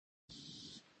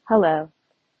Hello,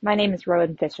 my name is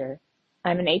Rowan Fisher.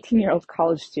 I'm an 18-year-old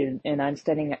college student and I'm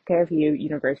studying at Fairview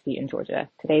University in Georgia.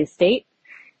 Today's date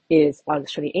is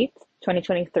August 28th,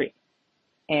 2023,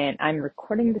 and I'm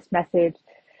recording this message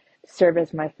to serve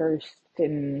as my first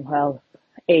in,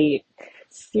 a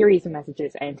series of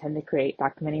messages I intend to create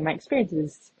documenting my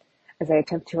experiences as I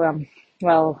attempt to,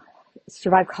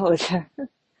 survive college.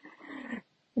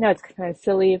 It's kind of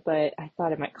silly, but I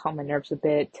thought it might calm my nerves a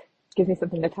bit. Gives me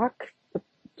something to talk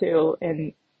to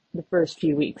in the first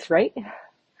few weeks, right?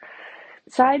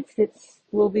 Besides, it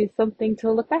will be something to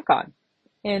look back on.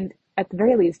 And at the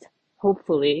very least,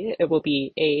 hopefully, it will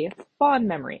be a fond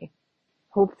memory.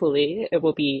 Hopefully, it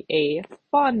will be a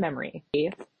fond memory.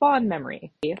 A fond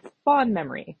memory. A fond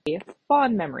memory. A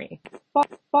fond memory.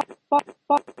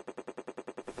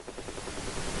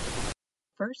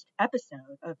 First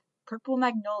episode of Purple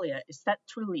Magnolia is set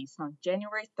to release on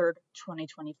January 3rd,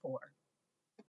 2024.